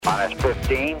Minus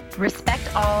 15.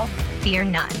 Respect all, fear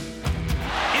none.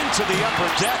 Into the upper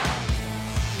deck.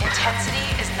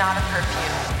 Intensity is not a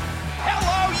perfume.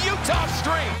 Hello, Utah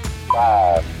Street.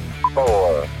 5,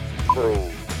 4, 3,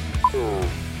 2,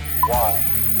 1.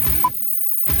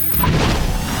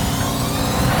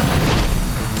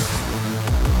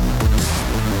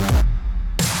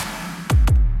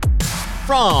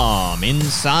 From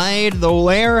inside the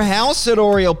warehouse at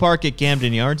Oriole Park at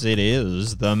Camden Yards, it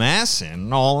is the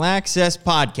MASN All Access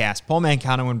Podcast. Paul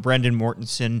Mancano and Brendan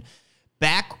Mortensen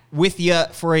back with you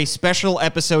for a special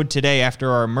episode today after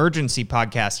our emergency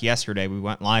podcast yesterday. We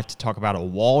went live to talk about a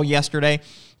wall yesterday.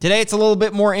 Today it's a little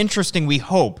bit more interesting, we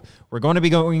hope. We're going to be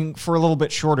going for a little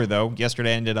bit shorter, though.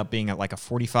 Yesterday ended up being like a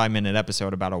 45-minute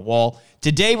episode about a wall.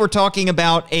 Today we're talking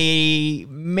about a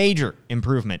major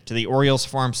improvement to the Orioles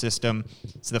farm system.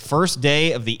 It's the first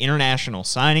day of the international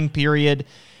signing period.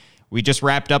 We just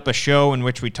wrapped up a show in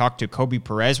which we talked to Kobe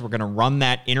Perez. We're going to run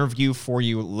that interview for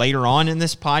you later on in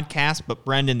this podcast. But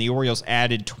Brendan, the Orioles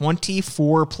added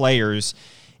 24 players,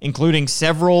 including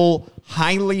several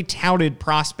highly touted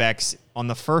prospects on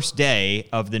the first day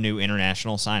of the new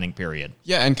international signing period.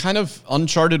 Yeah, and kind of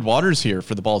uncharted waters here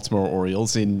for the Baltimore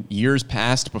Orioles. In years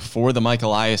past, before the Mike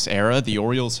Elias era, the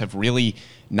Orioles have really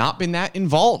not been that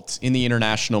involved in the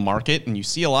international market, and you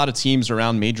see a lot of teams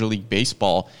around Major League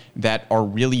Baseball that are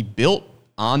really built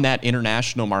on that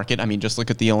international market. I mean, just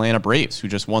look at the Atlanta Braves, who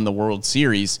just won the World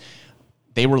Series.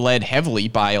 They were led heavily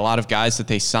by a lot of guys that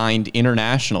they signed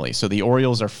internationally. So the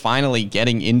Orioles are finally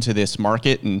getting into this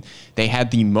market, and they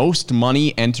had the most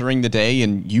money entering the day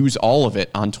and use all of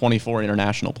it on 24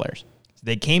 international players.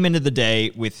 They came into the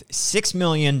day with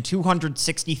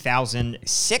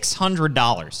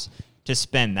 $6,260,600 to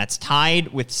spend. That's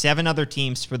tied with 7 other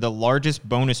teams for the largest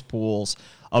bonus pools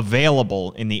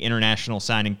available in the international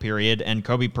signing period. And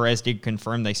Kobe Perez did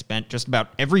confirm they spent just about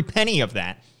every penny of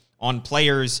that on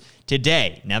players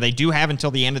today. Now, they do have until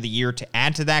the end of the year to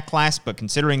add to that class, but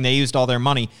considering they used all their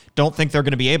money, don't think they're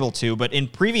going to be able to. But in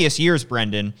previous years,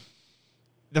 Brendan,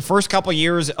 the first couple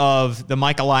years of the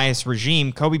Mike Elias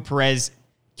regime, Kobe Perez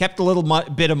kept a little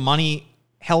bit of money,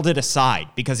 held it aside,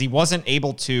 because he wasn't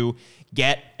able to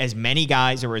get as many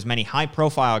guys or as many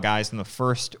high-profile guys in the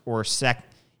first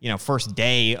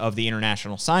day of the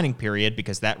international signing period,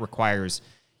 because that requires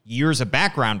years of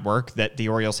background work that the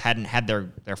Orioles hadn't had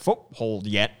their foothold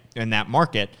yet in that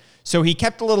market. So he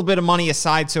kept a little bit of money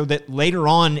aside so that later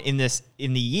on in the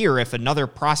year, if another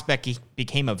prospect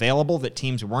became available that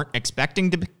teams weren't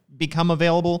expecting to become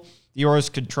available, the Orioles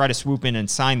could try to swoop in and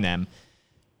sign them.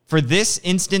 For this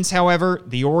instance, however,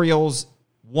 the Orioles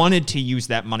wanted to use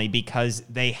that money because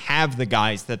they have the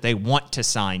guys that they want to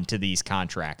sign to these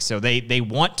contracts. So they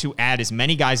want to add as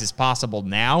many guys as possible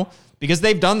now because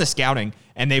they've done the scouting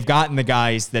and they've gotten the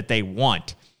guys that they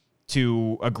want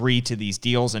to agree to these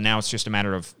deals, and now it's just a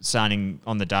matter of signing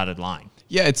on the dotted line.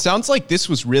 Yeah, it sounds like this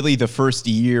was really the first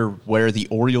year where the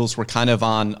Orioles were kind of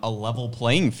on a level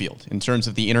playing field in terms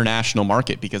of the international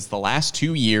market, because the last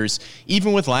 2 years,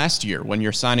 even with last year, when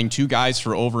you're signing 2 guys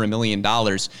for over $1 million,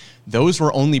 those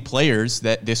were only players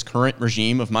that this current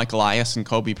regime of Mike Elias and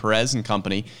Kobe Perez and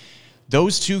company,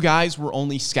 those 2 guys were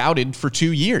only scouted for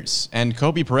 2 years. And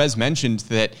Kobe Perez mentioned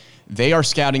that they are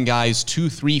scouting guys 2,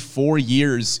 3, 4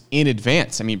 years in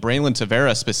advance. I mean, Braylon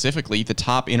Tavera specifically, the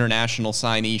top international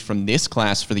signee from this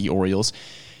class for the Orioles,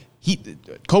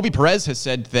 Kobe Perez has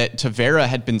said that Tavera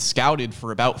had been scouted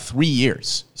for about 3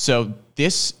 years. So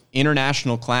this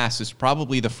international class is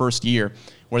probably the first year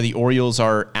where the Orioles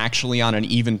are actually on an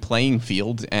even playing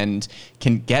field and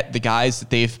can get the guys that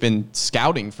they've been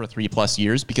scouting for 3+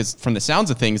 years, because from the sounds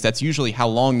of things, that's usually how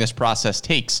long this process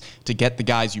takes to get the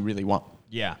guys you really want.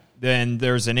 Yeah. Then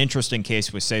there's an interesting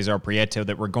case with Cesar Prieto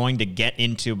that we're going to get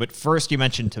into. But first, you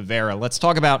mentioned Tavera. Let's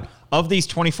talk about, of these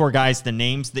 24 guys, the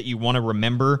names that you want to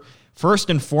remember.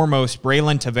 First and foremost,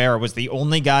 Braylon Tavera was the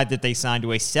only guy that they signed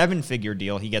to a 7-figure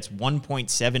deal. He gets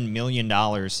 $1.7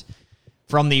 million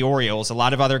from the Orioles. A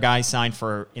lot of other guys signed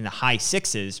for in the high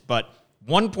 6s, but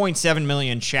 $1.7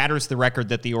 million shatters the record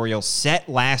that the Orioles set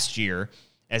last year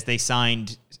as they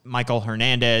signed Michael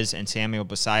Hernandez and Samuel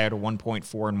Basallo to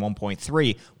 1.4 and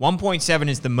 1.3. 1.7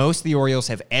 is the most the Orioles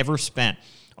have ever spent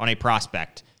on a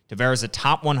prospect. Tavera's a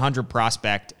top 100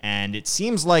 prospect, and it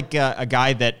seems like a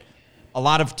guy that a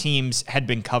lot of teams had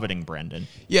been coveting, Brendan.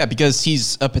 Yeah, because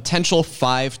he's a potential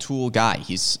 5-tool guy.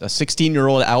 He's a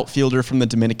 16-year-old outfielder from the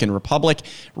Dominican Republic,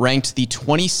 ranked the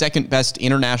 22nd best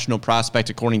international prospect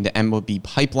according to MLB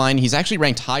Pipeline. He's actually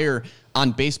ranked higher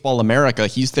on Baseball America.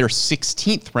 He's their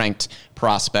 16th ranked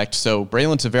prospect. So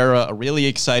Braylon Tavera, a really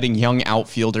exciting young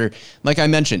outfielder. Like I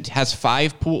mentioned, has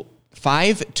 5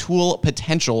 5-tool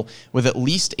potential with at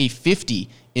least a 50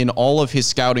 in all of his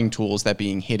scouting tools, that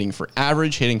being hitting for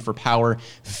average, hitting for power,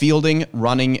 fielding,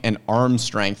 running, and arm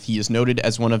strength. He is noted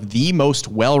as one of the most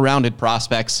well-rounded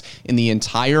prospects in the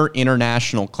entire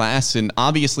international class, and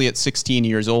obviously at 16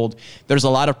 years old, there's a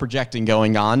lot of projecting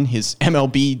going on. His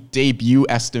MLB debut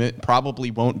estimate probably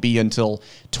won't be until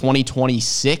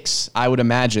 2026, I would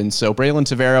imagine. So Braylon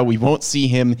Tavera, we won't see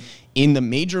him in the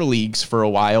major leagues for a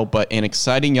while, but an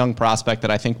exciting young prospect that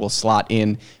I think will slot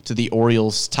in to the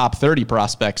Orioles' top 30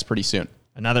 prospects pretty soon.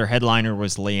 Another headliner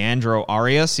was Leandro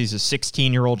Arias. He's a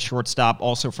 16-year-old shortstop,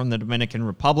 also from the Dominican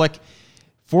Republic.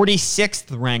 46th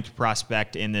ranked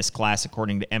prospect in this class,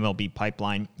 according to MLB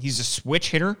Pipeline. He's a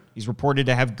switch hitter. He's reported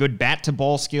to have good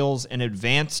bat-to-ball skills, an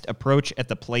advanced approach at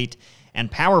the plate, and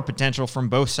power potential from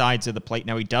both sides of the plate.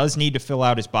 Now, he does need to fill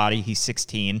out his body. He's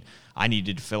 16. I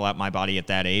needed to fill out my body at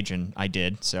that age, and I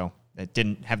did. So it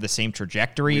didn't have the same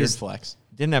trajectory. Weird flex.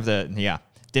 Didn't have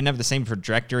the same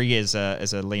trajectory as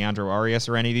a Leandro Arias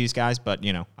or any of these guys, but,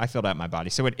 I filled out my body.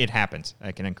 So it happens.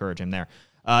 I can encourage him there.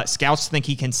 Scouts think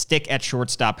he can stick at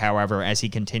shortstop, however, as he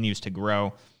continues to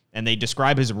grow. And they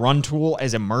describe his run tool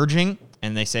as emerging,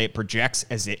 and they say it projects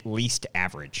as at least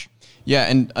average. Yeah,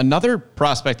 and another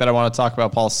prospect that I want to talk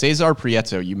about, Paul, Cesar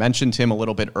Prieto. You mentioned him a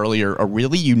little bit earlier, a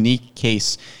really unique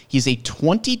case. He's a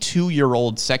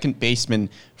 22-year-old second baseman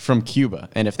from Cuba.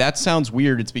 And if that sounds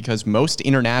weird, it's because most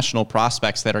international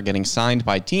prospects that are getting signed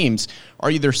by teams are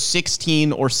either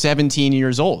 16 or 17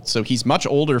 years old. So he's much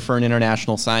older for an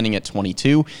international signing at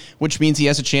 22, which means he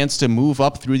has a chance to move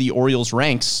up through the Orioles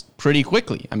ranks pretty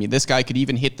quickly. I mean, this guy could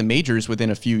even hit the majors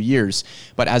within a few years.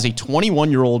 But as a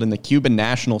 21-year-old in the Cuban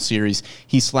National Series,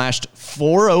 he slashed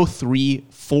 403,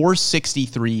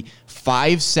 463,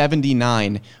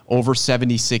 579 over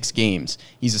 76 games.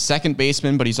 He's a second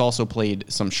baseman, but he's also played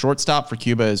some shortstop for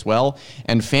Cuba as well.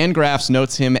 And Fangraphs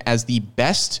notes him as the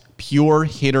best pure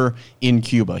hitter in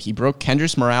Cuba. He broke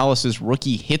Kendrys Morales'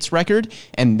 rookie hits record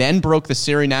and then broke the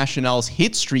Serie Nacional's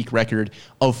hit streak record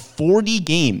of 40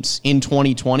 games in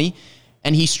 2020.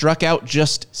 And he struck out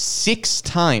just 6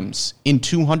 times in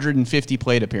 250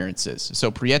 plate appearances.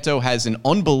 So Prieto has an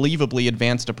unbelievably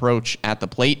advanced approach at the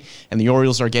plate, and the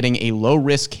Orioles are getting a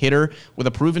low-risk hitter with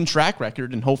a proven track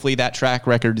record, and hopefully that track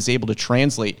record is able to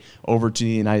translate over to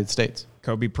the United States.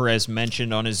 Kobe Perez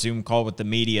mentioned on his Zoom call with the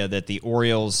media that the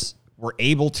Orioles were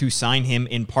able to sign him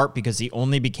in part because he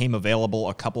only became available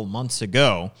a couple months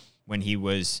ago when he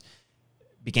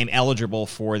became eligible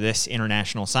for this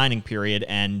international signing period,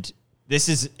 and this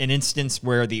is an instance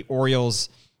where the Orioles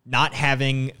not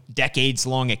having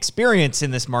decades-long experience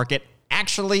in this market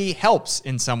actually helps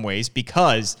in some ways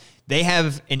because they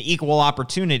have an equal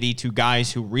opportunity to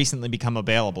guys who recently become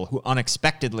available, who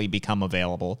unexpectedly become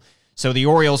available. So the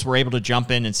Orioles were able to jump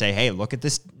in and say, hey, look at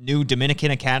this new Dominican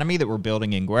academy that we're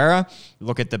building in Guerra.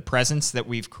 Look at the presence that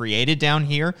we've created down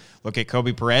here. Look at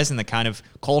Kobe Perez and the kind of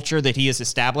culture that he is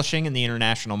establishing in the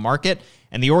international market.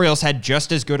 And the Orioles had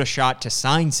just as good a shot to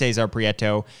sign Cesar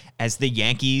Prieto as the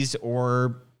Yankees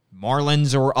or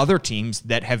Marlins or other teams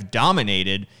that have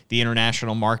dominated the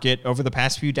international market over the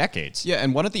past few decades. Yeah,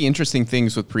 and one of the interesting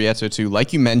things with Prieto, too,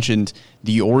 like you mentioned,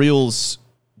 the Orioles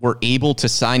were able to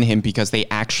sign him because they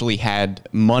actually had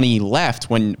money left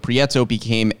when Prieto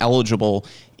became eligible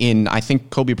in, I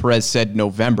think Kobe Perez said,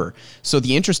 November. So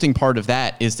the interesting part of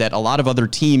that is that a lot of other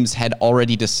teams had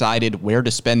already decided where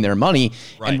to spend their money.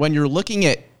 Right. And when you're looking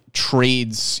at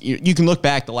trades, you can look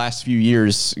back the last few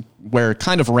years where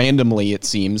kind of randomly, it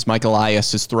seems, Mike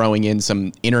Elias is throwing in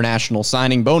some international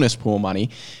signing bonus pool money,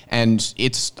 and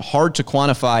it's hard to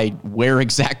quantify where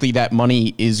exactly that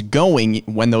money is going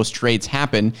when those trades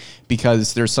happen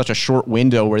because there's such a short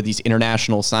window where these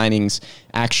international signings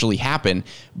actually happen.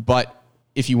 But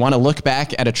if you want to look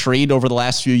back at a trade over the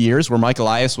last few years where Mike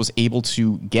Elias was able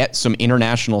to get some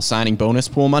international signing bonus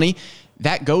pool money,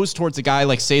 that goes towards a guy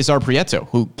like Cesar Prieto,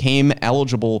 who came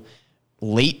eligible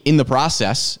late in the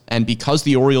process, and because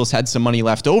the Orioles had some money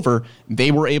left over, they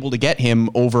were able to get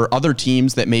him over other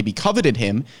teams that maybe coveted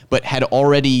him, but had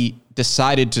already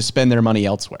decided to spend their money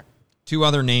elsewhere. 2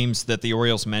 other names that the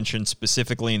Orioles mentioned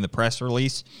specifically in the press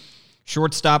release: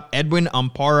 shortstop Edwin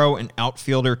Amparo and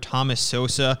outfielder Thomas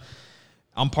Sosa.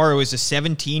 Amparo is a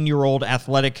 17-year-old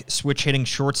athletic switch-hitting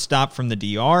shortstop from the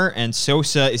DR, and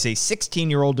Sosa is a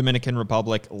 16-year-old Dominican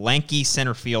Republic lanky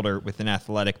center fielder with an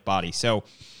athletic body. So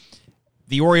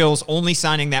the Orioles only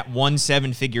signing that one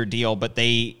 7-figure deal, but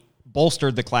they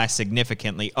bolstered the class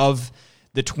significantly. Of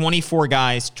the 24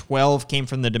 guys, 12 came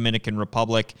from the Dominican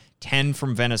Republic, 10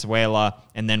 from Venezuela,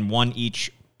 and then 1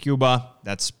 each Cuba,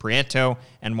 that's Prieto,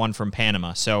 and 1 from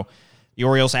Panama. So The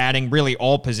Orioles adding really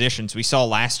all positions. We saw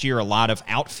last year a lot of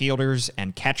outfielders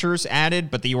and catchers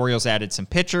added, but the Orioles added some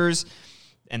pitchers,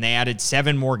 and they added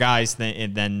 7 more guys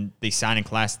than the signing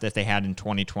class that they had in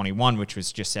 2021, which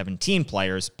was just 17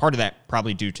 players. Part of that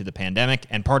probably due to the pandemic,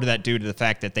 and part of that due to the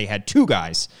fact that they had 2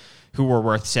 guys who were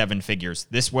worth 7 figures.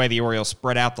 This way, the Orioles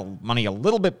spread out the money a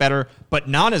little bit better, but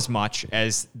not as much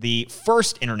as the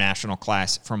first international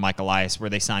class from Mike Elias, where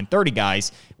they signed 30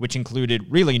 guys, which included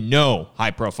really no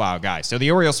high-profile guys. So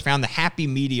the Orioles found the happy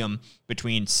medium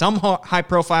between some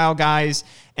high-profile guys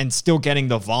and still getting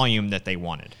the volume that they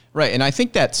wanted. Right, and I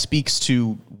think that speaks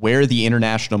to where the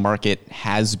international market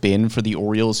has been for the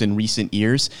Orioles in recent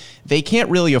years. They can't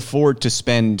really afford to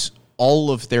spend all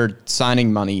of their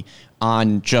signing money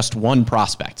on just one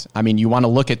prospect. I mean, you want to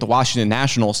look at the Washington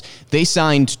Nationals. They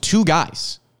signed 2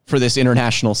 guys for this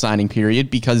international signing period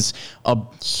because a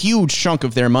huge chunk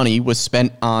of their money was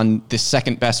spent on the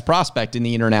second best prospect in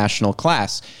the international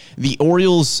class. The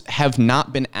Orioles have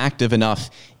not been active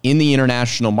enough in the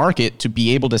international market to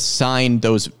be able to sign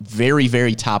those very,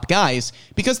 very top guys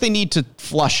because they need to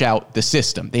flush out the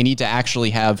system. They need to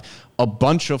actually have a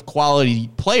bunch of quality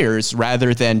players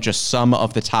rather than just some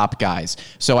of the top guys.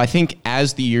 So I think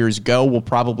as the years go, we'll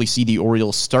probably see the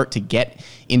Orioles start to get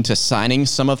into signing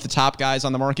some of the top guys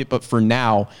on the market. But for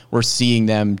now, we're seeing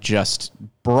them just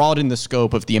broaden the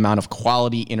scope of the amount of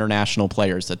quality international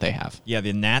players that they have. Yeah,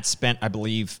 the Nats spent, I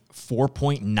believe,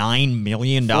 $4.9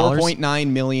 million. $4.9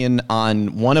 million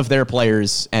on one of their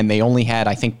players, and they only had,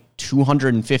 I think,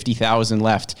 $250,000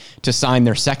 left to sign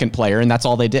their second player, and that's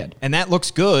all they did. And that looks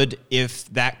good if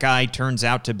that guy turns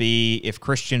out to be, if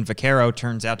Christian Vaquero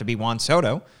turns out to be Juan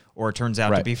Soto, or turns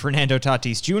out to be Fernando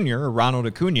Tatis Jr. or Ronald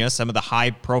Acuna, some of the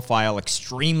high-profile,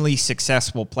 extremely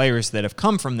successful players that have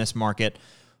come from this market.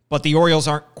 But the Orioles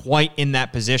aren't quite in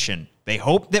that position. They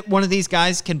hope that one of these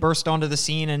guys can burst onto the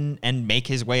scene and make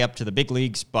his way up to the big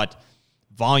leagues, but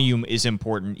volume is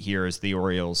important here as the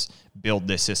Orioles build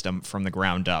this system from the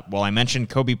ground up. Well, I mentioned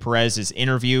Kobe Perez's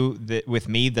interview with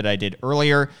me that I did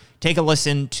earlier. Take a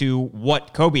listen to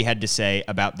what Kobe had to say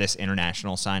about this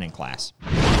international signing class.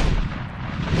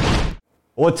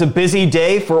 Well, it's a busy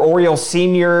day for Orioles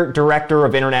Senior Director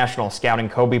of International Scouting,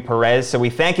 Kobe Perez, so we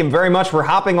thank him very much for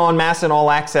hopping on MASN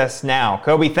All Access now.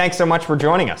 Kobe, thanks so much for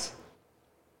joining us.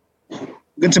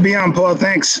 Good to be on, Paul.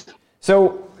 Thanks.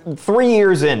 So, 3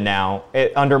 years in now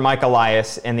under Mike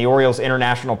Elias, and the Orioles'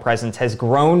 international presence has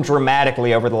grown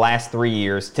dramatically over the last 3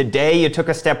 years. Today, you took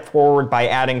a step forward by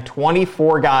adding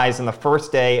 24 guys on the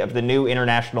first day of the new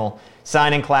international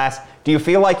signing class. Do you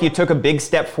feel like you took a big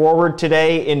step forward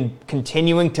today in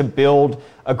continuing to build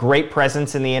a great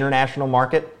presence in the international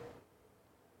market?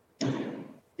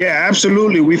 Yeah,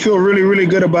 absolutely. We feel really, really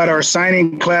good about our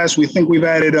signing class. We think we've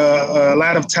added a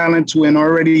lot of talent to an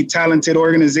already talented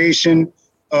organization.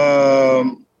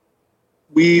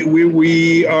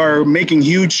 We are making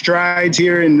huge strides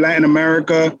here in Latin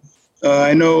America.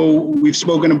 I know we've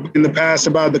spoken in the past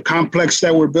about the complex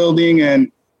that we're building,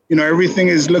 and everything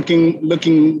is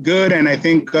looking good. And I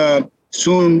think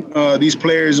soon these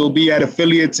players will be at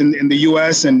affiliates in the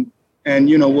U.S. and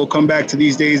we'll come back to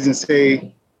these days and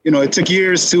say, it took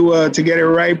years to get it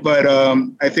right, but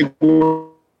I think we're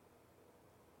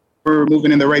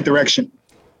moving in the right direction.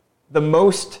 The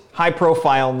most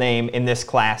high-profile name in this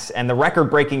class and the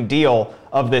record-breaking deal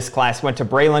of this class went to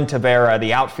Braylon Tavera,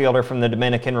 the outfielder from the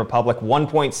Dominican Republic,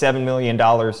 $1.7 million.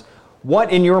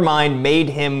 What, in your mind, made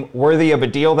him worthy of a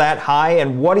deal that high,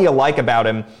 and what do you like about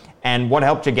him, and what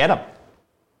helped you get him?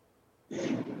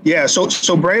 Yeah, so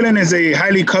Braylon is a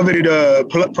highly coveted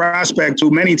prospect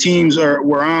who many teams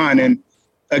were on, and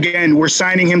again, we're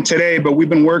signing him today, but we've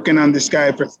been working on this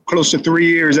guy for close to 3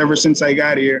 years ever since I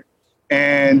got here.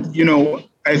 And,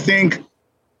 I think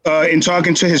in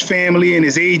talking to his family and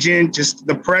his agent, just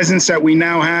the presence that we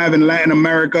now have in Latin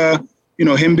America,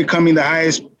 him becoming the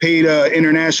highest paid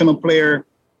international player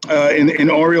in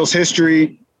Orioles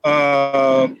history,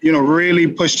 really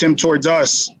pushed him towards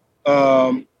us.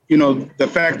 The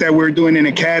fact that we're doing an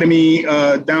academy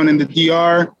down in the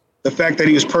DR, the fact that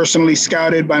he was personally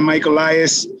scouted by Mike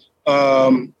Elias,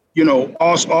 all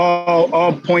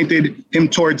pointed him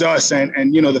towards us.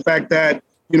 And the fact that,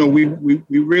 we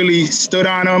really stood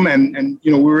on him and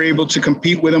we were able to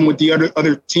compete with him with the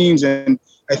other teams. And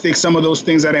I think some of those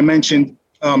things that I mentioned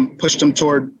pushed him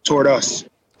toward us.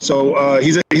 So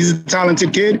he's a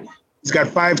talented kid. He's got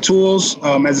 5 tools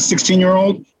as a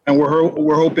 16-year-old, and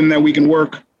we're hoping that we can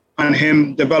work on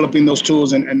him developing those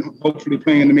tools and hopefully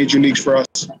playing in the major leagues for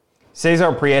us.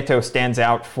 Cesar Prieto stands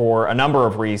out for a number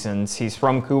of reasons. He's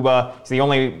from Cuba. He's the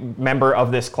only member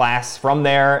of this class from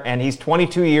there, and he's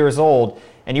 22 years old.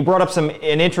 And you brought up an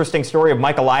interesting story of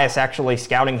Mike Elias actually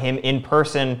scouting him in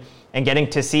person and getting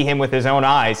to see him with his own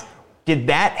eyes. Did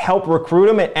that help recruit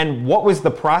him? And what was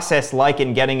the process like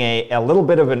in getting a little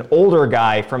bit of an older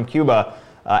guy from Cuba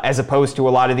as opposed to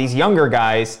a lot of these younger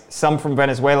guys, some from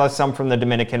Venezuela, some from the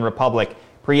Dominican Republic?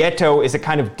 Prieto is a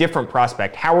kind of different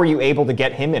prospect. How were you able to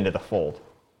get him into the fold?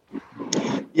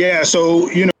 Yeah, so,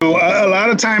 a lot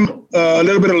of time, a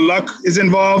little bit of luck is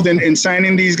involved in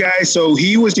signing these guys. So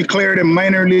he was declared a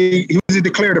minor league. He was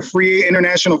declared a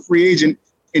international free agent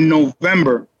in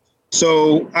November.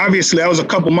 So obviously that was a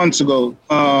couple months ago.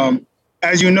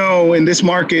 As you know, in this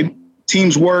market,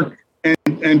 teams work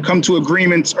and come to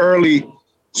agreements early.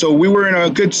 So we were in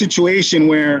a good situation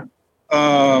where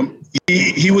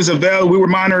he was available. We were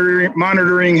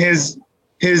monitoring his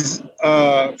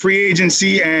free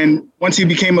agency, and once he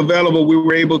became available, we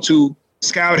were able to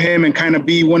scout him and kind of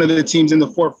be one of the teams in the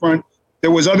forefront.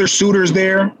 There was other suitors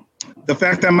there. The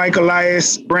fact that Mike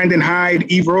Elias, Brandon Hyde,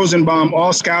 Yves Rosenbaum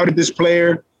all scouted this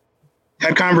player,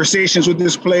 had conversations with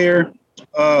this player,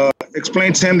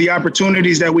 explained to him the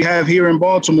opportunities that we have here in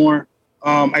Baltimore,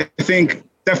 I think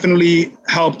definitely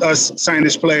helped us sign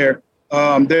this player.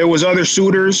 There was other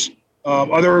suitors,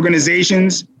 other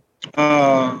organizations,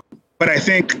 but I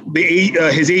think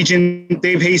his agent,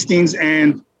 Dave Hastings,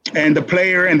 and the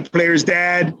player and the player's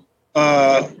dad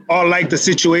all liked the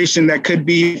situation that could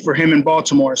be for him in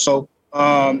Baltimore. So,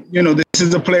 this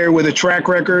is a player with a track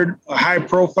record, a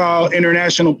high-profile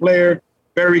international player,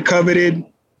 very coveted,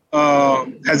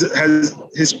 has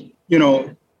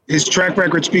his track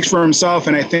record speaks for himself,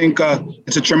 and I think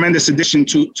it's a tremendous addition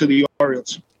to the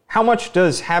Orioles. How much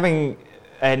does having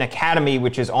an academy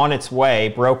which is on its way,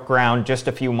 broke ground just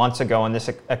a few months ago in this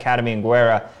academy in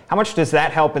Guerra, how much does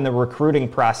that help in the recruiting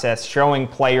process, showing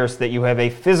players that you have a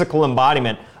physical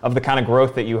embodiment of the kind of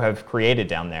growth that you have created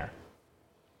down there?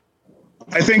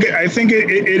 I think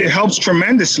it helps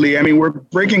tremendously. I mean, we're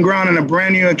breaking ground on a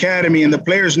brand new academy, and the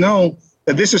players know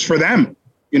that this is for them.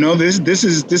 This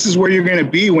is where you're going to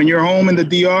be when you're home in the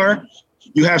DR.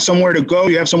 You have somewhere to go.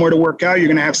 You have somewhere to work out. You're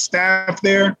going to have staff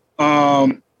there.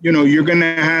 You're going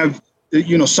to have,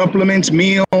 supplements,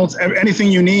 meals,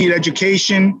 anything you need,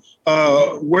 education.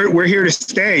 We're here to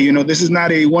stay. This is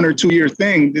not a 1 or 2 year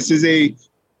thing. This is a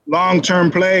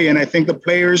long-term play. And I think the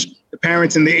players, the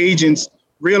parents, and the agents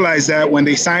realize that when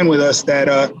they sign with us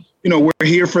that, we're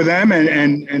here for them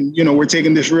and we're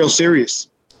taking this real serious.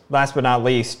 Last but not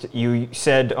least, you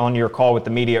said on your call with the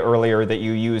media earlier that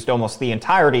you used almost the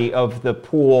entirety of the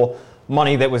pool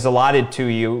money that was allotted to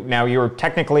you. Now, you're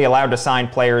technically allowed to sign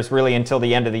players really until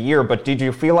the end of the year, but did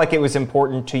you feel like it was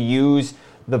important to use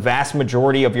the vast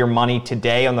majority of your money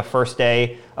today on the first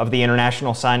day of the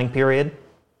international signing period?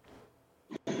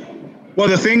 Well,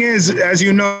 the thing is, as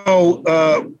you know,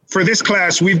 for this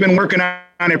class, we've been working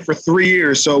on it for 3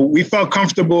 years. So we felt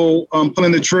comfortable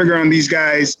pulling the trigger on these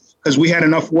guys because we had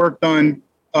enough work done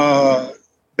that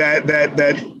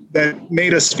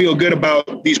made us feel good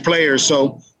about these players.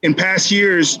 So in past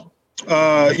years,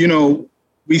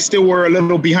 we still were a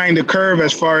little behind the curve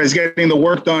as far as getting the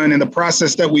work done and the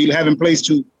process that we have in place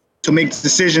to make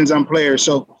decisions on players.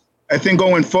 So I think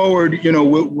going forward,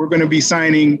 we're going to be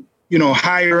signing,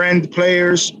 higher end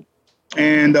players.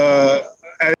 And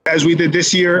as we did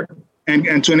this year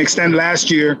and to an extent last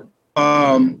year,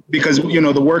 because,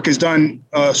 the work is done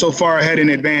so far ahead in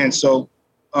advance. So,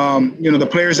 the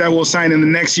players that will sign in the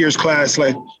next year's class,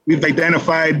 like we've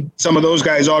identified some of those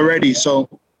guys already. So,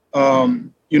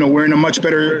 we're in a much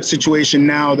better situation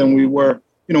now than we were,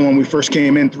 when we first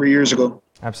came in 3 years ago.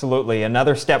 Absolutely.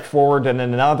 Another step forward and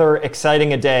another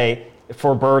exciting a day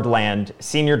for Birdland.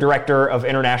 Senior Director of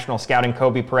International Scouting,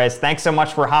 Kobe Perez, thanks so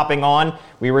much for hopping on.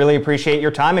 We really appreciate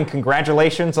your time, and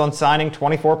congratulations on signing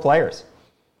 24 players.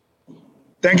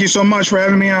 Thank you so much for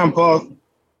having me on, Paul.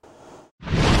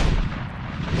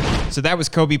 So that was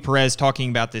Kobe Perez talking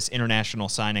about this international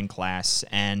signing class.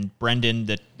 And Brendan,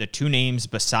 the two names,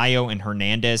 Basayo and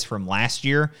Hernandez from last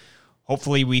year,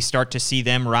 hopefully we start to see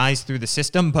them rise through the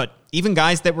system. But even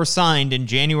guys that were signed in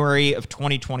January of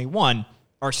 2021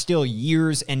 are still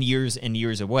years and years and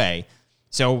years away.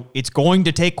 So it's going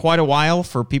to take quite a while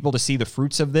for people to see the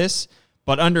fruits of this.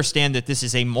 But understand that this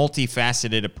is a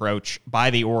multifaceted approach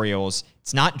by the Orioles.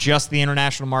 It's not just the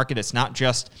international market. It's not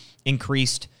just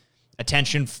increased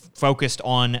attention focused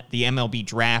on the MLB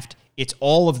draft. It's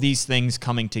all of these things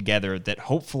coming together that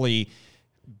hopefully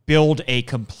build a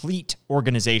complete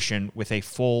organization with a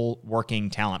full working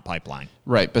talent pipeline.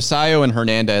 Right. Basayo and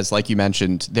Hernandez, like you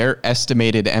mentioned, their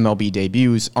estimated MLB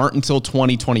debuts aren't until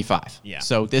 2025. Yeah.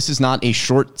 So this is not a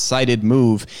short-sighted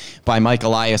move by Mike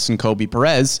Elias and Kobe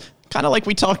Perez. Kind of like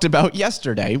we talked about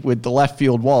yesterday with the left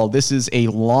field wall. This is a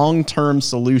long-term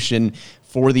solution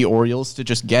for the Orioles to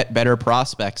just get better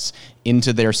prospects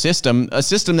into their system, a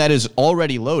system that is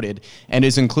already loaded and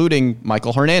is including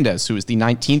Michael Hernandez, who is the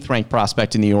 19th ranked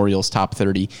prospect in the Orioles top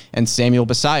 30, and Samuel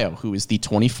Basayo, who is the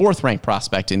 24th ranked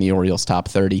prospect in the Orioles top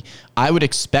 30. I would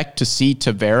expect to see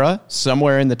Tavera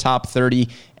somewhere in the top 30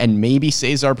 and maybe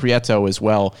Cesar Prieto as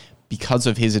well because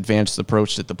of his advanced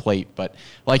approach at the plate. But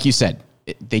like you said,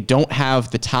 they don't have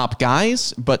the top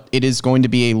guys, but it is going to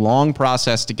be a long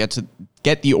process to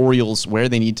get the Orioles where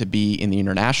they need to be in the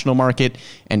international market,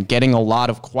 and getting a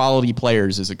lot of quality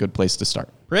players is a good place to start.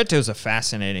 Prieto's a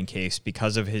fascinating case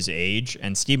because of his age,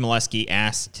 and Steve Molesky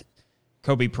asked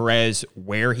Kobe Perez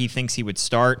where he thinks he would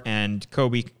start, and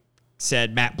Kobe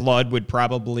said Matt Blood would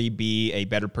probably be a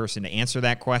better person to answer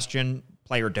that question,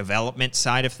 player development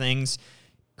side of things.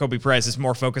 Kobe Perez is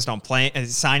more focused on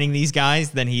signing these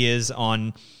guys than he is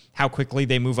on how quickly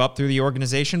they move up through the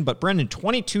organization. But Brendan,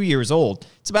 22 years old,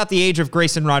 it's about the age of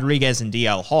Grayson Rodriguez and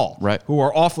DL Hall, right, who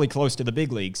are awfully close to the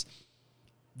big leagues.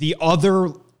 The other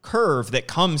curve that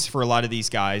comes for a lot of these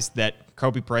guys that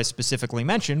Kobe Perez specifically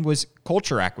mentioned was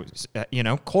culture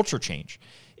change.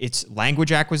 It's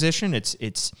language acquisition.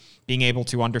 It's being able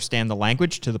to understand the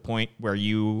language to the point where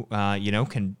you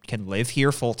can live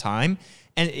here full time.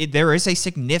 And there is a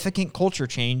significant culture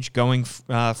change going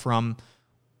from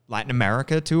Latin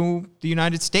America to the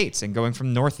United States and going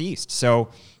from Northeast. So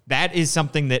that is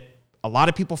something that a lot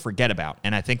of people forget about.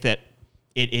 And I think that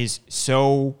it is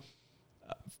so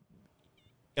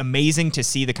amazing to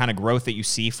see the kind of growth that you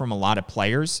see from a lot of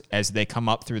players as they come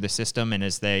up through the system, and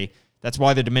that's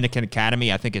why the Dominican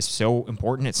Academy, I think, is so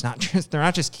important. They're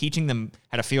not just teaching them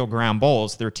how to field ground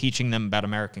balls. They're teaching them about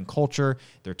American culture.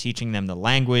 They're teaching them the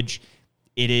language.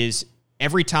 It is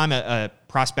every time a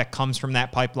prospect comes from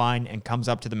that pipeline and comes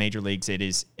up to the major leagues, it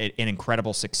is an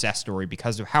incredible success story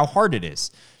because of how hard it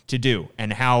is to do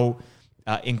and how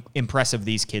impressive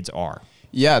these kids are.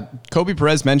 Yeah, Kobe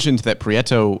Perez mentioned that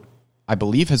Prieto, I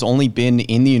believe, has only been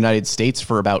in the United States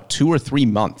for about 2 or 3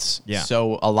 months. Yeah.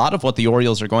 So a lot of what the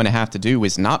Orioles are going to have to do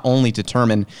is not only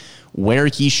determine where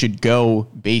he should go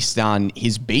based on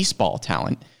his baseball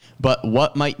talent, but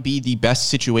what might be the best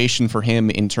situation for him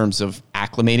in terms of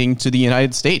acclimating to the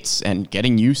United States and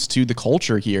getting used to the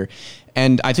culture here.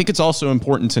 And I think it's also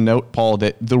important to note, Paul,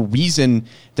 that the reason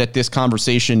that this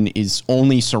conversation is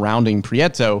only surrounding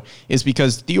Prieto is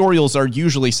because the Orioles are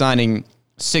usually signing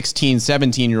 16,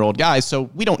 17-year-old guys, so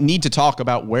we don't need to talk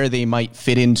about where they might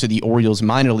fit into the Orioles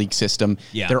minor league system.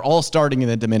 Yeah. They're all starting in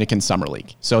the Dominican Summer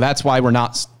League. So that's why we're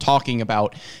not talking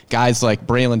about guys like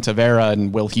Braylon Tavera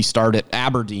and will he start at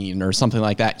Aberdeen or something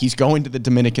like that. He's going to the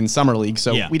Dominican Summer League,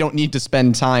 so we don't need to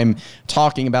spend time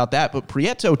talking about that. But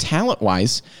Prieto,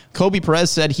 talent-wise, Kobe Perez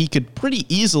said he could pretty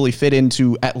easily fit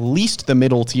into at least the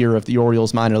middle tier of the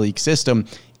Orioles minor league system,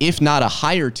 if not a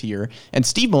higher tier. And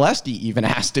Steve Molesky even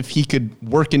asked if he could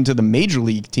work into the major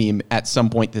league team at some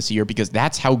point this year because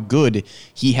that's how good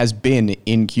he has been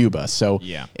in Cuba. So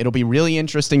it'll be really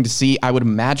interesting to see. I would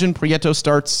imagine Prieto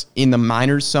starts in the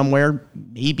minors somewhere,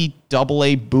 maybe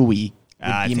Double-A Bowie.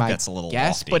 I think that's a little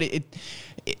lofty.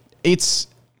 But it's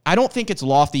I don't think it's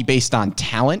lofty based on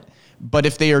talent. But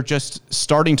if they are just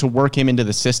starting to work him into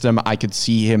the system, I could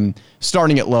see him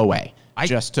starting at Low-A.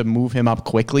 Just to move him up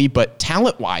quickly, but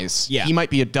talent-wise, he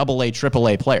might be a Double-A,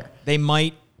 Triple-A player. They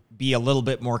might be a little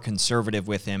bit more conservative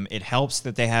with him. It helps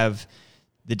that they have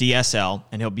the DSL,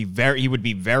 and he would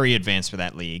be very advanced for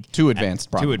that league. Too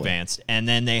advanced, probably. Too advanced. And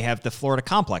then they have the Florida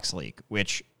Complex League,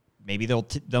 which maybe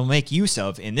they'll make use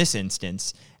of in this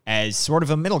instance as sort of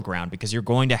a middle ground, because you're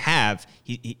going to have,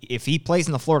 if he plays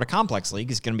in the Florida Complex League,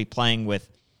 he's going to be playing with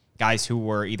guys who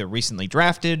were either recently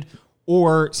drafted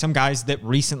or some guys that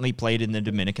recently played in the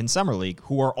Dominican Summer League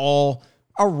who are all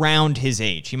around his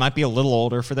age. He might be a little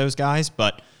older for those guys,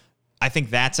 but I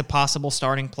think that's a possible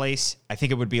starting place. I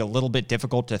think it would be a little bit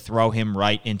difficult to throw him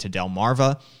right into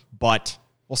Delmarva, but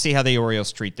we'll see how the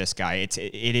Orioles treat this guy. It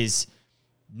is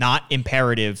not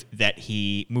imperative that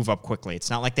he move up quickly.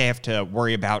 It's not like they have to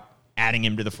worry about adding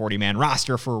him to the 40-man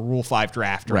roster for a Rule 5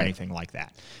 draft or anything like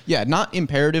that. Yeah, not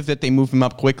imperative that they move him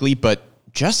up quickly, but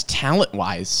just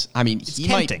talent-wise, I mean,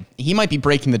 he might be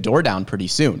breaking the door down pretty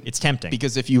soon. It's tempting.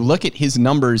 Because if you look at his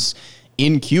numbers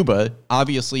in Cuba,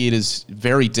 obviously it is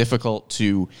very difficult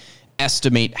to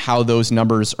estimate how those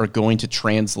numbers are going to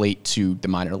translate to the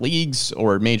minor leagues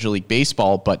or Major League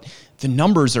Baseball, but the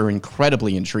numbers are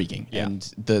incredibly intriguing. Yeah.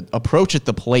 And the approach at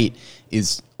the plate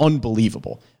is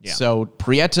unbelievable. Yeah. So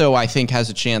Prieto, I think, has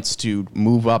a chance to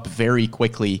move up very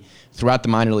quickly throughout the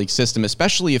minor league system,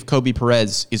 especially if Kobe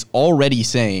Perez is already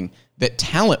saying that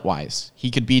talent-wise, he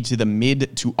could be to the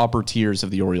mid to upper tiers of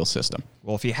the Orioles system.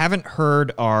 Well, if you haven't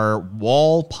heard our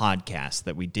Wall podcast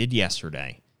that we did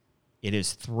yesterday, it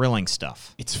is thrilling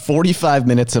stuff. It's 45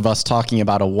 minutes of us talking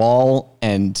about a wall,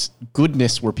 and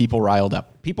goodness, were people riled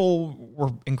up. People were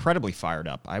incredibly fired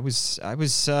up. I was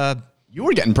you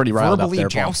were getting pretty riled up there, Paul.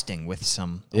 Jousting with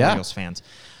some Orioles fans.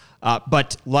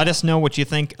 But let us know what you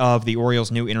think of the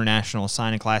Orioles' new international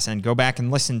signing class, and go back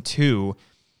and listen to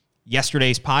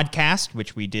yesterday's podcast,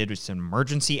 which we did with an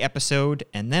emergency episode.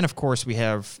 And then, of course, we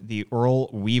have the Earl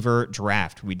Weaver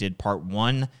draft. We did part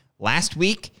 1 last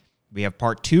week. We have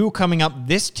part 2 coming up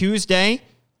this Tuesday,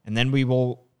 and then we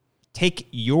will take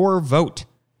your vote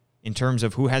in terms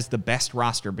of who has the best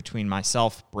roster between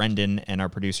myself, Brendan, and our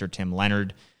producer, Tim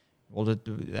Leonard. Well,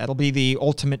 that'll be the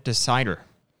ultimate decider,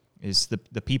 is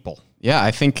the people. Yeah,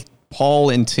 I think Paul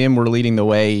and Tim were leading the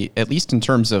way, at least in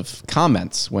terms of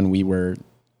comments, when we were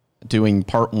doing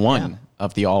part 1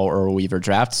 of the all Earl Weaver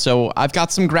draft. So I've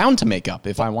got some ground to make up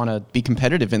if I want to be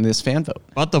competitive in this fan vote.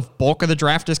 But the bulk of the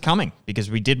draft is coming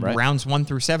because we did rounds 1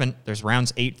 through 7. There's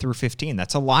rounds 8 through 15.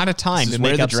 That's a lot of time to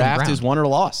make up some ground. Where the draft is won or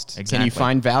lost. Exactly. Can you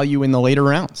find value in the later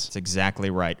rounds? That's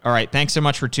exactly right. All right. Thanks so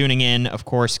much for tuning in. Of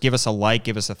course, give us a like,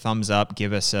 give us a thumbs up,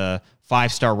 give us a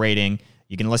 5-star rating.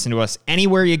 You can listen to us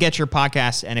anywhere you get your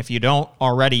podcasts, and if you don't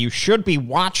already, you should be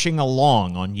watching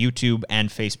along on YouTube and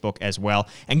Facebook as well.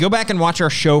 And go back and watch our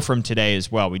show from today as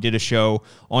well. We did a show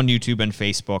on YouTube and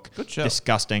Facebook. Good show.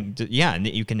 Disgusting. Yeah, and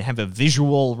you can have a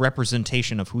visual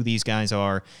representation of who these guys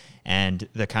are and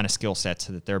the kind of skill sets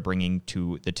that they're bringing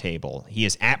to the table. He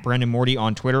is at Brendan Morty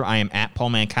on Twitter. I am at Paul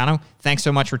Mancano. Thanks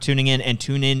so much for tuning in, and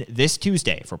tune in this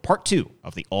Tuesday for part 2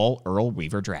 of the All Earl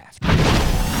Weaver Draft.